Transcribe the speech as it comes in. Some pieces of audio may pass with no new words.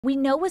We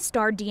know a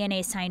star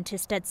DNA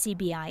scientist at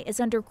CBI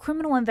is under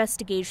criminal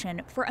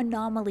investigation for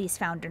anomalies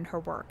found in her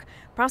work.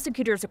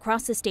 Prosecutors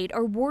across the state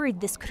are worried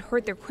this could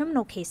hurt their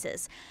criminal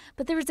cases.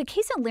 But there is a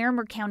case in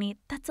Larimer County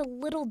that's a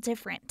little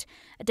different.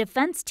 A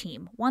defense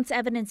team wants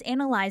evidence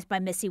analyzed by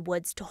Missy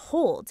Woods to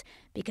hold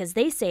because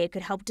they say it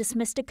could help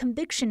dismiss a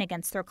conviction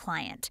against their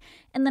client.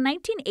 In the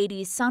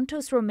 1980s,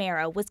 Santos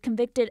Romero was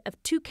convicted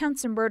of 2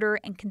 counts of murder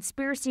and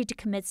conspiracy to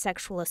commit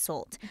sexual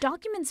assault.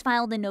 Documents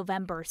filed in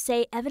November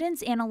say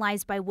evidence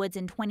analyzed by Woods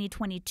in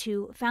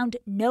 2022 found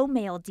no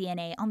male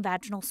DNA on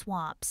vaginal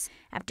swabs.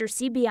 After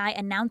CBI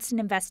announced an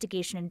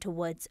investigation into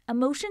Woods, a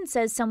motion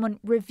says someone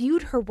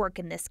reviewed her work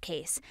in this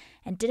case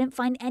and didn't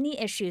find any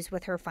issues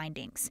with her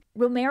findings.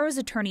 Romero's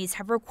attorneys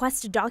have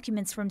requested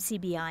documents from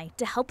CBI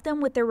to help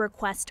them with their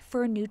request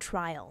for a new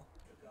trial.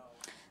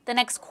 The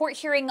next court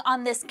hearing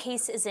on this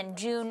case is in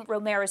June.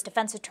 Romero's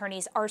defense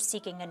attorneys are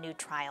seeking a new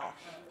trial.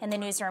 In the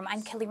newsroom,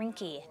 I'm Kelly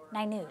Rinke,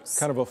 9 News.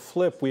 Kind of a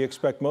flip. We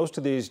expect most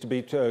of these to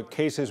be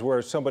cases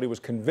where somebody was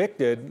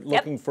convicted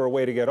looking for a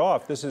way to get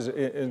off. This is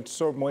in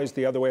some ways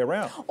the other way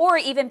around. Or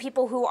even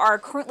people who are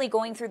currently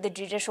going through the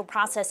judicial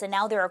process and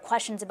now there are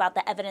questions about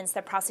the evidence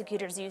that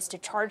prosecutors use to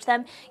charge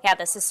them. Yeah,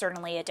 this is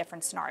certainly a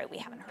different scenario we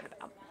haven't heard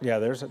about. Yeah,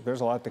 there's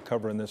a lot to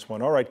cover in this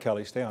one. All right,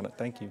 Kelly, stay on it.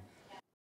 Thank you.